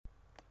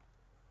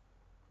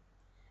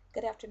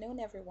Good afternoon,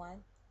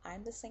 everyone.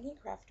 I'm the Singing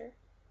Crafter,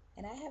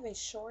 and I have a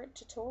short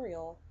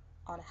tutorial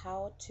on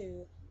how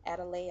to add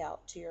a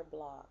layout to your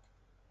blog.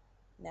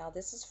 Now,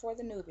 this is for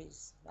the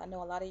newbies. I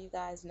know a lot of you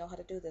guys know how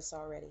to do this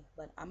already,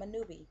 but I'm a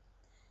newbie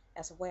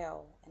as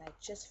well, and I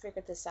just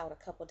figured this out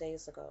a couple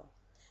days ago.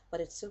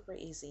 But it's super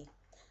easy.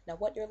 Now,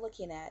 what you're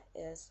looking at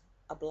is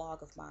a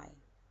blog of mine,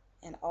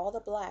 and all the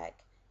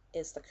black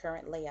is the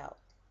current layout,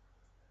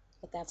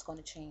 but that's going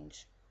to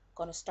change.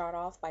 I'm going to start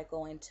off by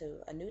going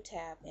to a new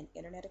tab in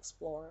Internet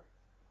Explorer.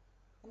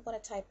 I'm going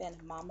to type in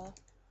Mama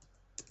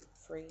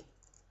Free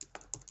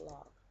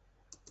Blog.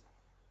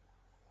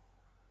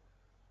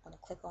 I'm going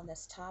to click on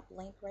this top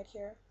link right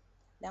here.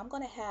 Now I'm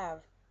going to have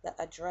the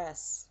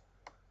address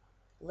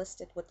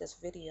listed with this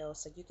video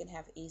so you can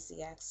have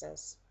easy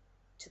access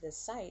to this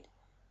site.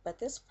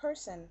 But this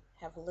person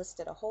have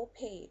listed a whole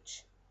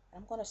page,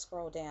 I'm going to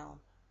scroll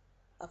down,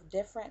 of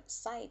different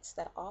sites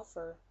that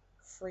offer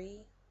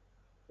free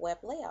web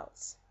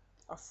layouts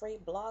or free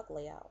blog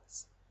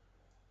layouts.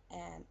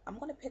 And I'm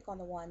going to pick on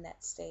the one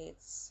that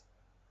states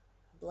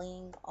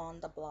Bling on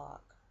the Blog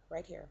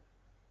right here.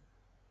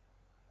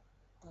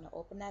 I'm going to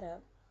open that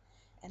up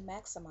and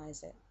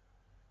maximize it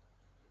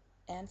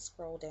and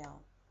scroll down.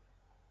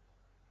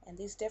 And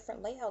these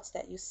different layouts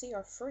that you see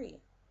are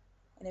free.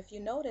 And if you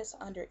notice,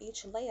 under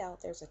each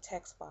layout there's a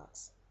text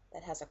box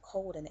that has a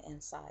code in the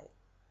inside.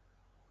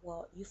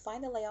 Well, you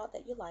find the layout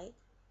that you like,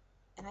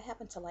 and I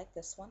happen to like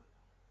this one.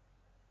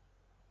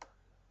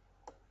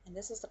 And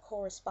this is the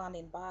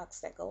corresponding box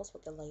that goes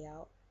with the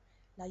layout.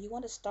 Now you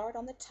want to start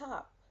on the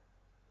top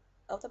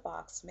of the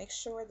box. Make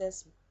sure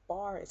this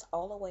bar is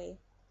all the way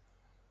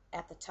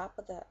at the top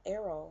of the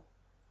arrow.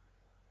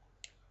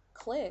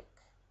 Click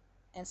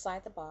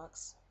inside the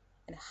box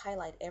and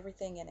highlight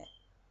everything in it.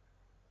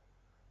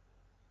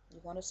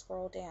 You want to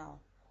scroll down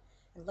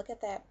and look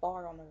at that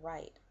bar on the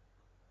right.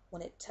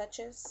 When it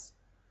touches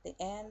the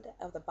end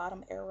of the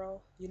bottom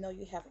arrow, you know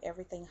you have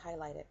everything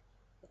highlighted.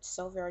 It's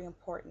so very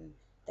important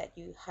that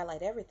you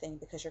highlight everything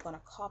because you're going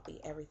to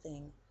copy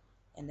everything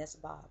in this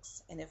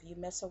box. And if you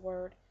miss a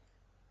word,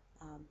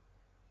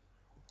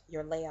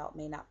 your layout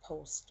may not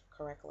post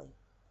correctly.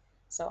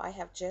 So I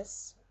have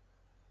just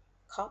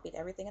copied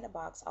everything in the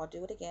box. I'll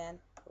do it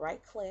again.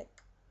 Right click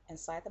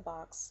inside the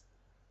box,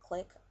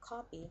 click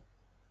copy,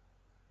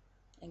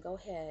 and go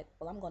ahead.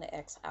 Well, I'm going to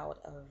X out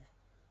of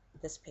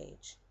this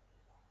page.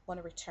 I'm going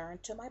to return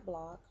to my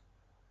blog.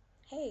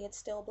 Hey, it's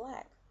still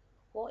black.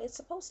 Well, it's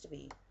supposed to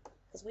be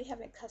because we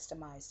haven't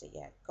customized it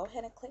yet. Go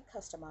ahead and click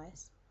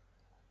customize.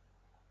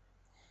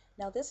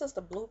 Now this is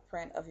the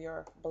blueprint of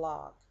your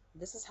blog.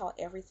 This is how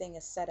everything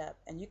is set up,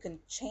 and you can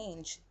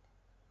change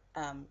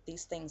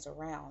these things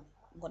around.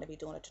 I'm going to be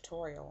doing a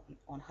tutorial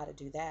on how to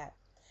do that.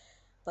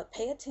 But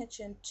pay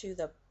attention to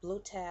the blue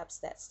tabs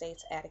that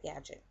states add a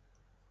gadget.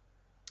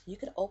 You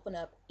can open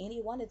up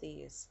any one of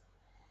these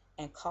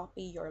and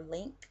copy your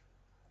link,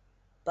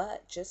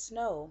 but just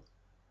know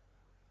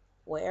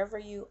wherever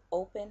you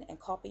open and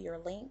copy your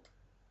link,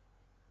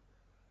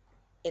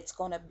 it's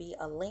going to be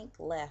a link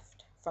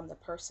left from the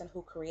person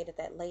who created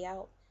that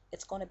layout.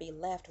 It's going to be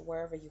left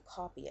wherever you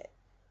copy it.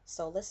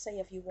 So let's say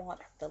if you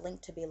want the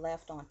link to be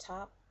left on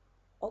top,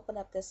 open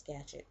up this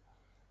gadget.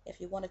 If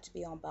you want it to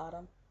be on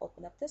bottom,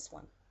 open up this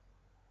one.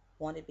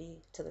 Want it to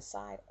be to the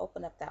side,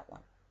 open up that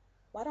one.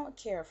 Well, I don't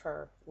care if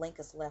her link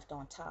is left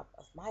on top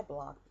of my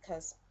blog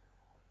because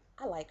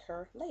I like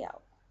her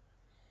layout.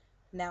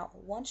 Now,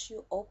 once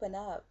you open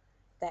up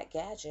that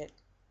gadget,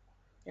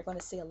 you're going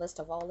to see a list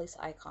of all these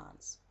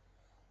icons.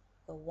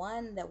 The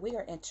one that we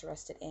are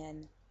interested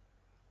in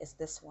is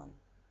this one,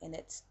 and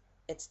it's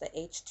the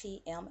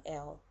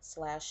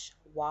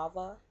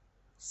HTML/Java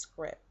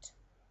script,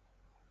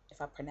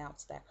 if I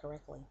pronounced that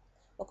correctly.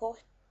 We'll go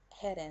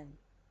ahead and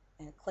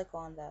click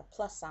on the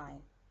plus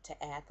sign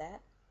to add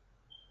that.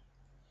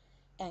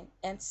 And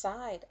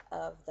inside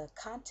of the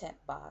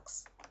content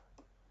box,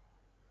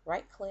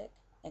 right click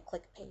and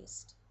click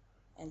paste,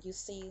 and you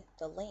see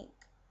the link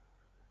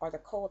or the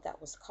code that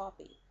was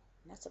copied.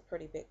 And that's a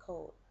pretty big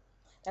code.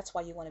 That's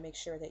why you want to make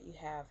sure that you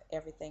have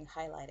everything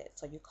highlighted,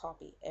 so you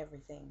copy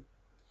everything.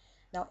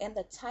 Now in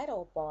the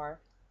title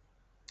bar,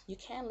 you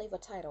can leave a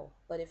title,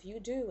 but if you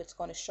do, it's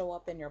going to show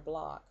up in your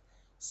blog.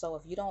 So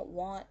if you don't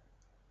want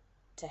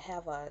to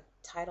have a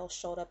title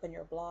showed up in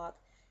your blog,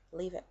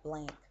 leave it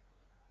blank.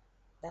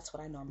 That's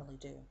what I normally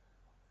do.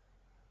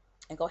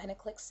 And go ahead and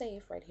click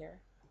save right here.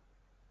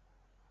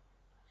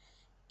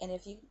 And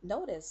if you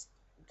notice,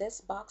 this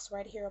box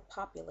right here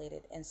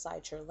populated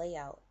inside your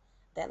layout.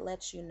 That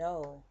lets you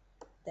know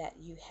that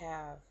you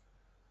have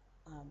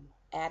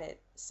added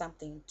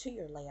something to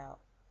your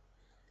layout.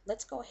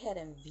 Let's go ahead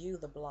and view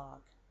the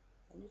blog.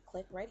 And you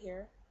click right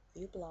here,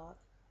 view blog.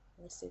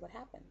 Let's see what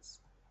happens.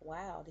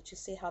 Wow, did you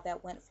see how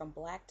that went from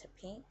black to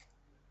pink?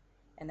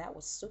 And that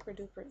was super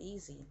duper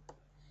easy.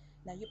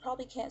 Now you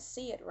probably can't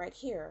see it right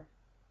here,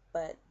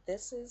 but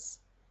this is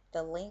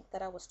the link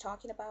that I was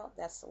talking about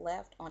that's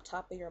left on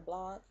top of your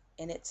blog,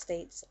 and it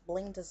states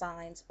Bling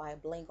Designs by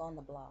Bling on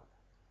the Blog.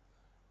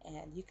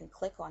 And you can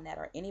click on that,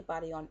 or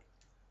anybody on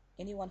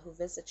anyone who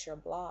visits your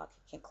blog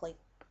can click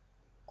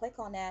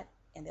on that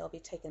and they'll be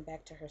taken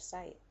back to her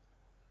site.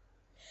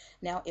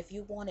 Now, if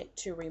you wanted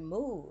to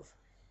remove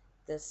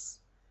this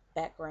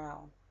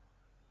background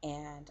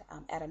and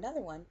add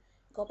another one,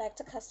 go back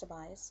to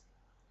customize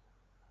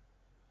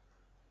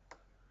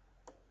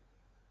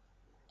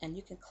and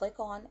you can click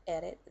on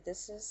edit.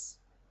 This is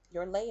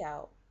your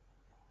layout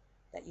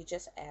that you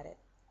just added.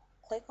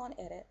 Click on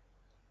edit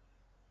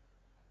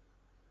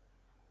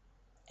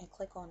and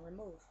click on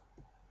remove.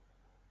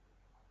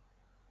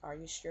 Are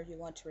you sure you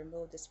want to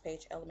remove this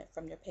page element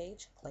from your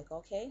page? Click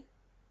OK.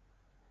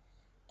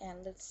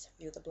 And let's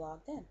view the blog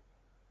then.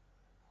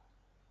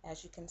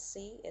 As you can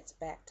see, it's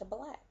back to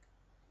black.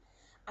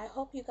 I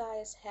hope you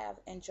guys have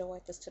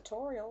enjoyed this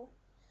tutorial.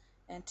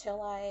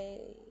 Until I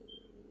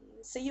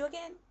see you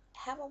again,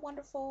 have a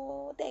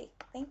wonderful day.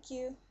 Thank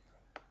you.